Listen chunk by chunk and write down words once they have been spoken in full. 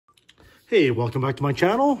Hey, welcome back to my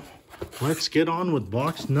channel. Let's get on with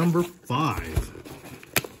box number 5.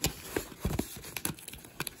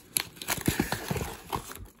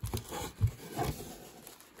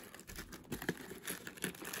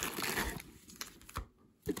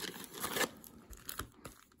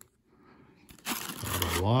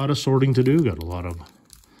 Got a lot of sorting to do, got a lot of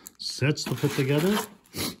sets to put together.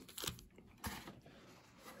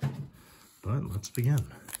 But let's begin.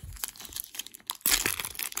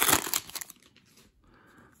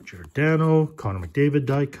 Giordano, Connor McDavid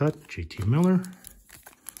die cut, JT Miller.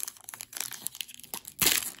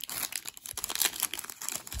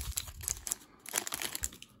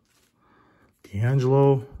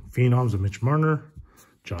 D'Angelo, Phenoms of Mitch Marner,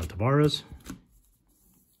 John Tavares.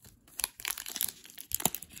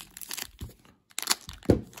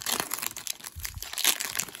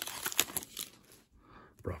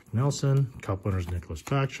 Brock Nelson, Cup winners Nicholas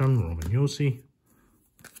Backstrom, Roman Josi.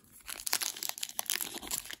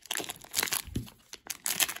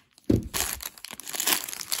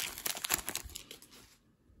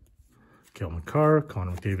 Kel McCarr,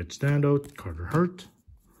 Connor McDavid standout, Carter Hart.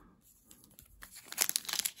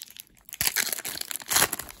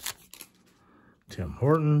 Tim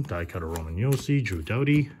Horton, die cut of Roman Josi, Drew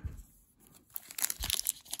Doughty.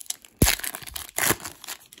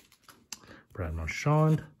 Brad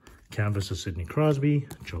Marchand, canvas of Sidney Crosby,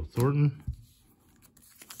 Joe Thornton.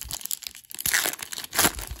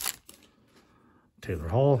 Taylor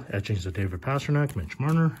Hall, etchings of David Pastrnak, Mitch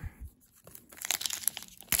Marner.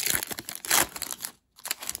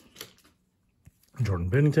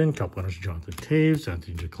 Jordan Binnington, Cup winners Jonathan Taves,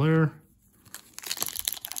 Anthony Duclair.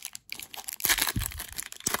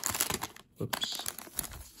 Oops.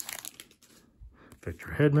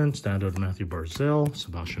 Victor Hedman, standout Matthew Barzal,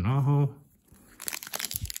 Sebastian Aho.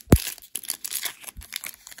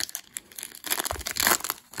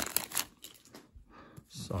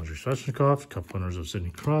 Andrei Svechnikov, Cup winners of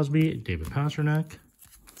Sidney Crosby, David Pastrnak.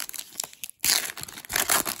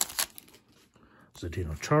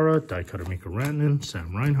 Zdeno Chara, die cut of Mikko Rantanen,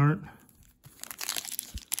 Sam Reinhart.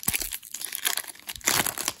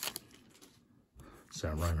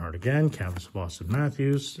 Sam Reinhart again, canvas of Austin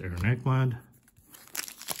Matthews, Aaron Ekblad.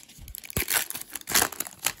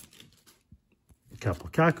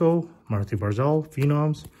 Kaapo Kakko, Marty Barzal,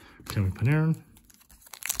 Phenoms, Timmy Panarin.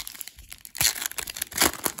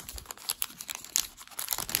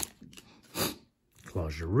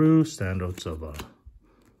 Claude Giroux, standouts of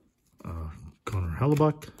Connor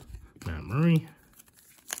Hellebuck, Matt Murray.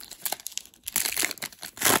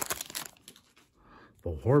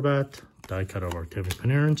 Bo Horvat, die cut of Artemi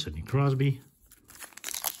Panarin, Sidney Crosby.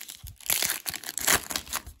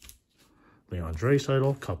 Leon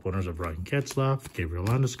Draisaitl, Cup winners of Ryan Getzlaf, Gabriel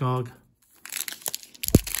Landeskog.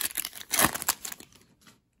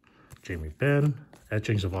 Jamie Benn,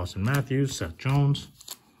 etchings of Austin Matthews, Seth Jones.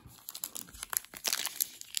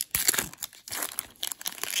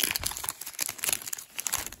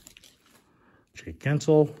 Jake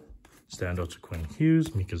Gensel, standouts of Quinn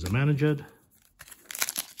Hughes, Mika Zibanejad.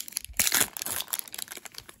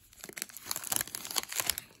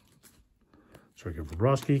 Sergei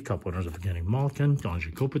Bobrovsky, Cup winners of Evgeny Malkin,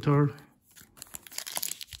 Donji Kopitar.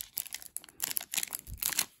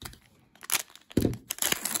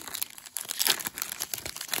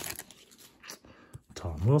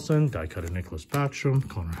 Tom Wilson, die cut of Nicholas Backstrom,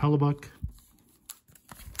 Connor Hellebuck.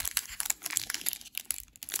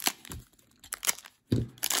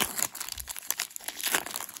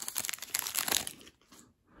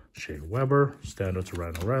 Shea Weber, standouts of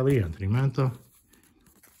Ryan O'Reilly, Anthony Mantha.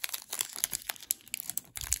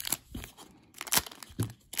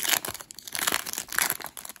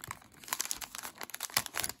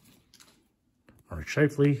 Mark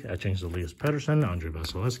Scheifele, etchings of Elias Pettersson, Andrei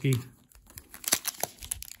Vasilevsky.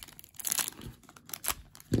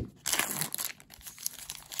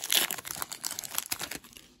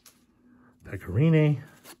 Pecorine,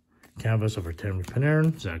 canvas of Artemi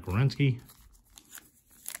Panarin, Zach Werenski.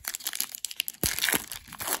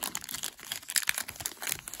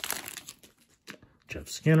 Jeff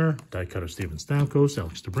Skinner, die cut of Steven Stamkos,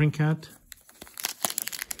 Alex DeBrincat.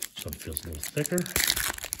 This one feels a little thicker.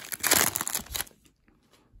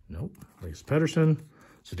 Nope. Elias Pettersson,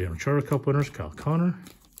 Zdeno Chara Cup winners, Kyle Connor.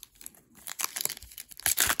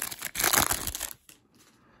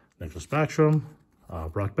 Nicholas Backstrom,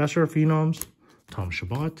 Brock Besser, Phenoms, Tom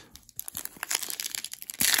Chabot.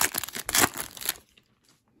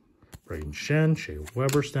 Braden Shen, Shea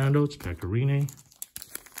Weber, standouts, Pecorine.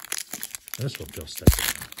 This one feels thick.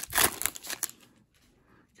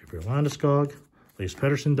 Gabriel Landeskog, Elias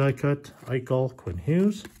Pettersson die cut, Eichel, Quinn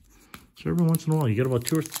Hughes. So every once in a while, you get about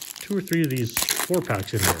two 2 or 3 of these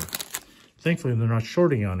 4-packs in here. Thankfully, they're not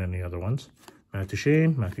shorting on any other ones. Matt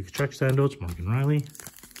Duchene, Matthew Tkachuk standouts, Morgan Riley.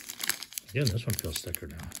 Again, this one feels thicker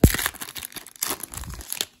now.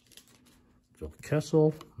 Phil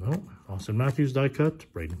Kessel, no. Austin Matthews die cut,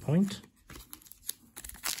 Braden Point.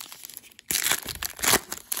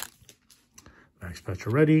 Max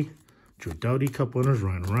Pacioretty, Joe Doughty, Cup winners,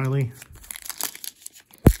 Ryan O'Reilly.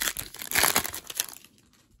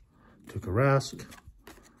 Tuukka Rask,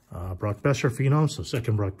 Brock Besser, Phenom, so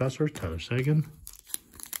second Brock Besser, Tyler Seguin.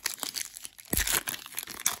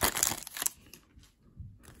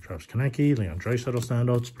 Travis Konecny, Leon Draisaitl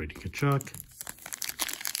standouts, Brady Tkachuk.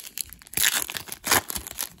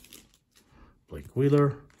 Blake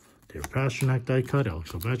Wheeler, David Pastrnak die cut,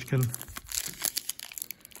 Alex Ovechkin.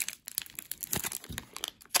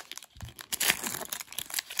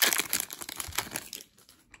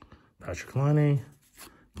 Patrick Laine,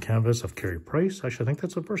 canvas of Carey Price. Actually, I think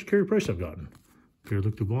that's the first Carey Price I've gotten.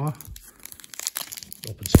 Pierre-Luc Dubois.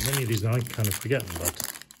 Opened so many of these now, I'm kind of forgetting, but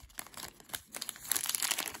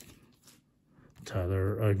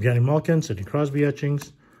Tyler, Evgeny Malkin, Sidney Crosby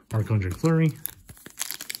etchings, Marc-Andre Fleury.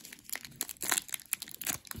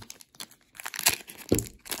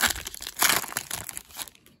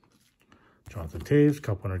 Jonathan Toews,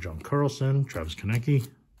 Cup winner John Carlson, Travis Konecny.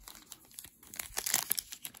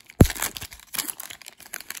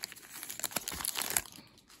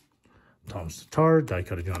 Thomas Tatar, die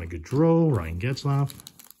cut of Johnny Gaudreau, Ryan Getzlaf.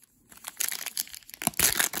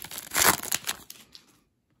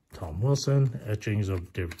 Tom Wilson, etchings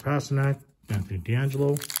of David Pastrnak, Anthony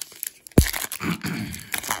D'Angelo.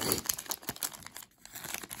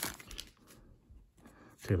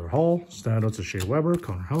 Taylor Hall, standouts of Shea Weber,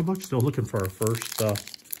 Connor Hellebuyck. Still looking for our first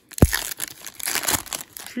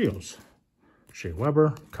trios. Shea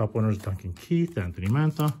Weber, Cup winners Duncan Keith, Anthony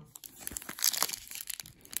Mantha.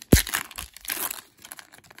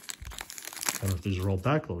 I don't know if these are all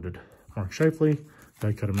backloaded. Mark Scheifele,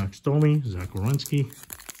 die cut of Max Domi, Zach Werenski.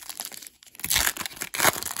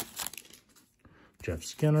 Jeff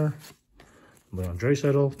Skinner, Leon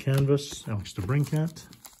Draisaitl, canvas, Alex DeBrincat.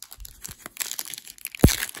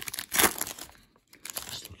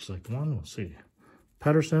 This looks like one, we'll see.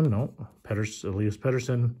 Pettersson, no. Elias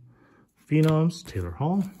Pettersson, Phenoms, Taylor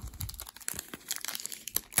Hall.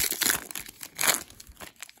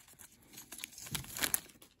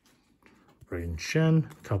 Braden Shen,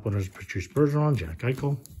 Cup winners Patrice Bergeron, Jack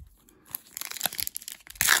Eichel.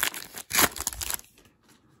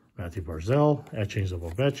 Matthew Barzal, etchings of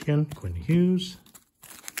Ovechkin, Quinn Hughes.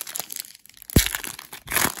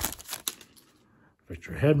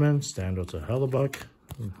 Victor Hedman, standouts of Hellebuyck,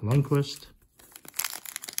 Lundqvist.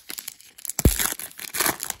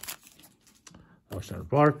 Alexander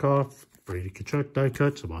Barkov, Brady Tkachuk die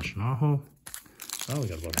cut, Sebastian Aho. Oh, we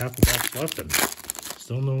got about half a box left and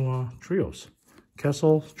still no trios.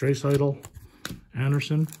 Kessel, Draisaitl,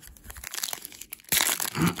 Anderson.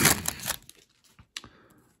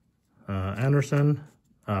 Anderson,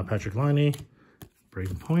 Patrick Laine,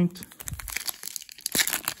 Braden Point.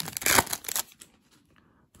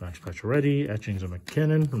 Max Pacioretty, etchings of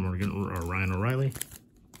McKinnon, and we're getting Ryan O'Reilly.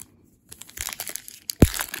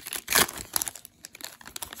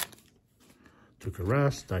 Tuukka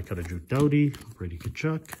Rask, die cut of Drew Doughty, Brady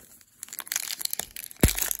Tkachuk.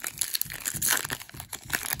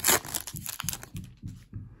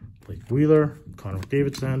 Blake Wheeler, Connor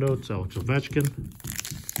McDavid standouts, Alex Ovechkin.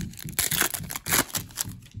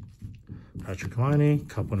 Patrick Laine,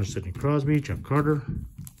 Cup winner Sidney Crosby, Jeff Carter.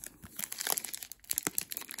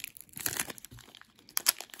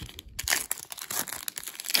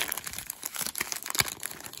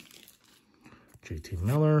 JT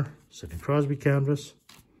Miller, Sidney Crosby canvas,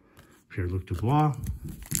 Pierre-Luc Dubois.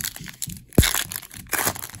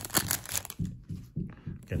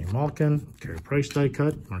 Kenny Malkin, Carey Price die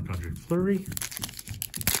cut, Marc-Andre Fleury.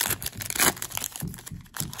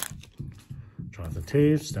 Jonathan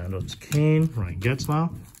Toews, standouts Kane, Ryan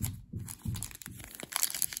Getzlaf.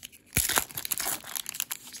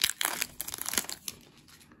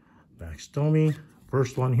 Max Domi,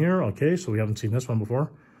 first one here. Okay, so we haven't seen this one before.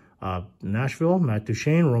 Nashville, Matt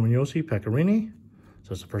Duchene, Roman Josi, Pecorini.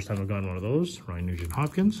 So it's the first time I've gotten one of those. Ryan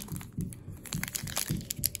Nugent-Hopkins.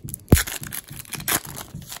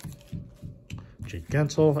 Jake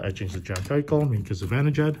Gensel, etchings of Jack Eichel, Mika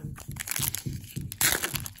Zibanejad.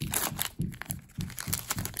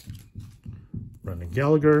 Brendan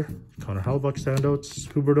Gallagher, Connor Hellebuyck standouts,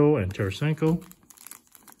 Huberdeau and Tarasenko.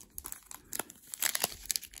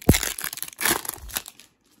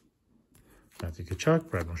 Matthew Tkachuk,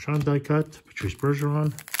 Brad Marchand die cut, Patrice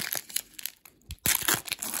Bergeron.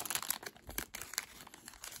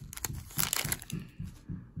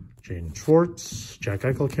 Jaden Schwartz, Jack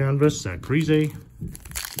Eichel canvas, Zach Parise.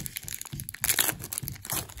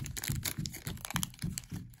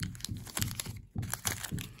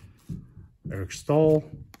 Eric Stahl,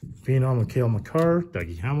 Phenom and Cale Makar,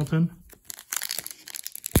 Dougie Hamilton.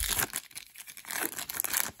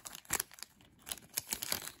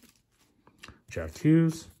 Jack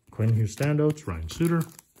Hughes, Quinn Hughes standouts, Ryan Suter.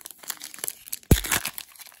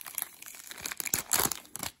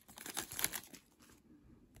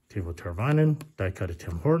 Teuvo Teravainen, die cut of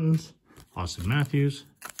Tim Hortons, Austin Matthews.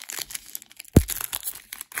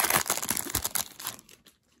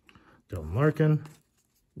 Dylan Larkin,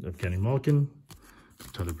 Evgeny Malkin,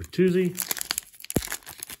 Tyler Bertuzzi,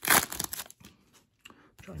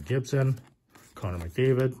 John Gibson, Connor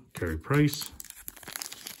McDavid, Carey Price,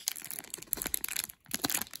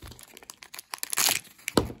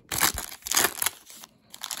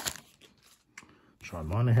 Sean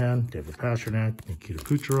Monahan, David Pastrnak, Nikita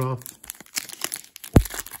Kucherov,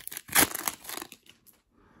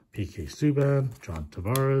 PK Subban, John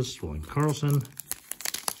Tavares, William Karlsson,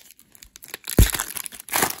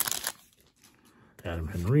 Adam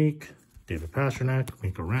Henrique, David Pastrnak,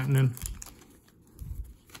 Mikko Rantanen,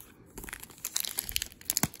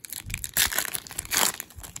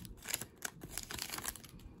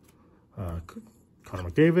 Connor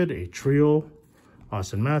McDavid, a trio,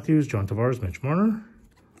 Austin Matthews, John Tavares, Mitch Marner,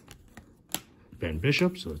 Ben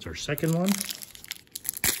Bishop, so that's our second one.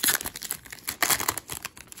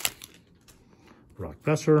 Brock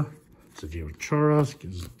Besser, Sergio Chara,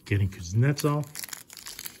 getting Kuznetsov.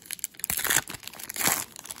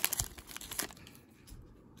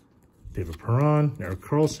 David Perron, Erik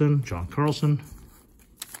Karlsson, John Carlson.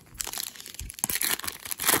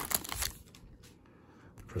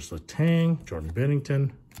 Chris Letang, Jordan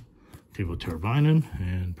Bennington, Teuvo Teravainen,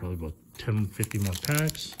 and probably about 10, 50 more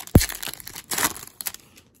packs.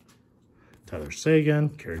 Tyler Seguin,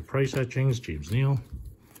 Carey Price etchings, James Neal.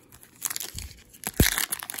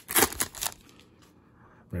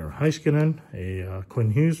 Miro Heiskanen, a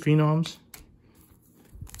Quinn Hughes Phenoms.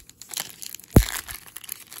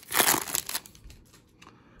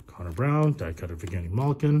 Connor Brown, die cut of Evgeny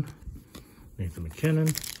Malkin, Nathan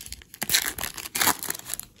McKinnon,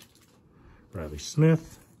 Riley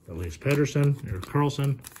Smith, Elias Pettersson, Erik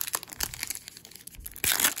Karlsson,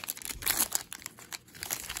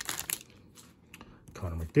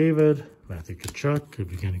 Connor McDavid, Matthew Tkachuk,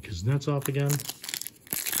 Evgeny Kuznetsov again,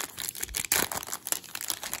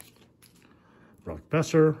 Brock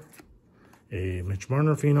Besser, a Mitch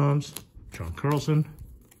Marner Phenoms, John Carlson,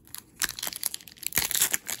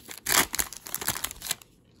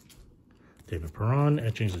 David Perron,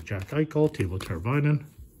 etchings of Jack Eichel, Teuvo Teravainen,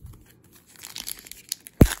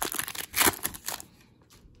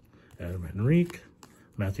 Adam Henrique,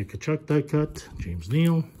 Matthew Tkachuk die cut, James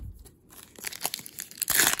Neal,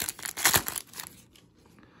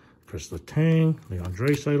 Chris Letang, Leon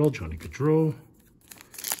Draisaitl, Johnny Gaudreau,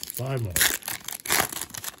 5 more.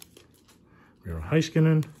 Miro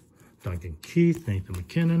Heiskanen, Duncan Keith, Nathan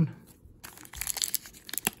McKinnon,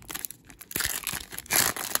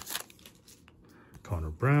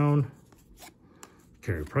 Connor Brown,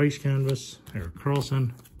 Carey Price canvas, Erik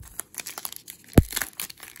Karlsson,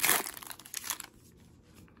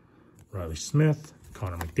 Riley Smith,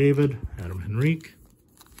 Connor McDavid, Adam Henrique,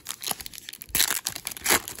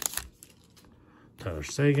 Tyler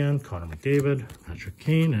Seguin, Connor McDavid, Patrick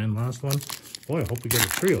Kane, and last one. Boy, I hope we get the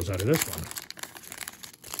trios out of this one.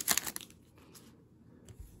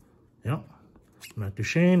 Yep. Matt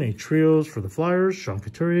Duchene, a trios for the Flyers, Sean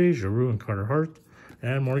Couturier, Giroux and Carter Hart,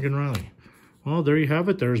 and Morgan Riley. Well, there you have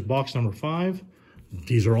it. There's box number 5.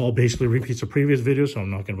 These are all basically repeats of previous videos, so I'm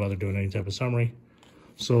not going to bother doing any type of summary.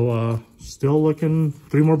 So, still looking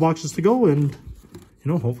 3 more boxes to go, and,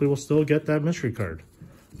 you know, hopefully we'll still get that mystery card.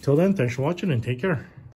 Until then, thanks for watching and take care.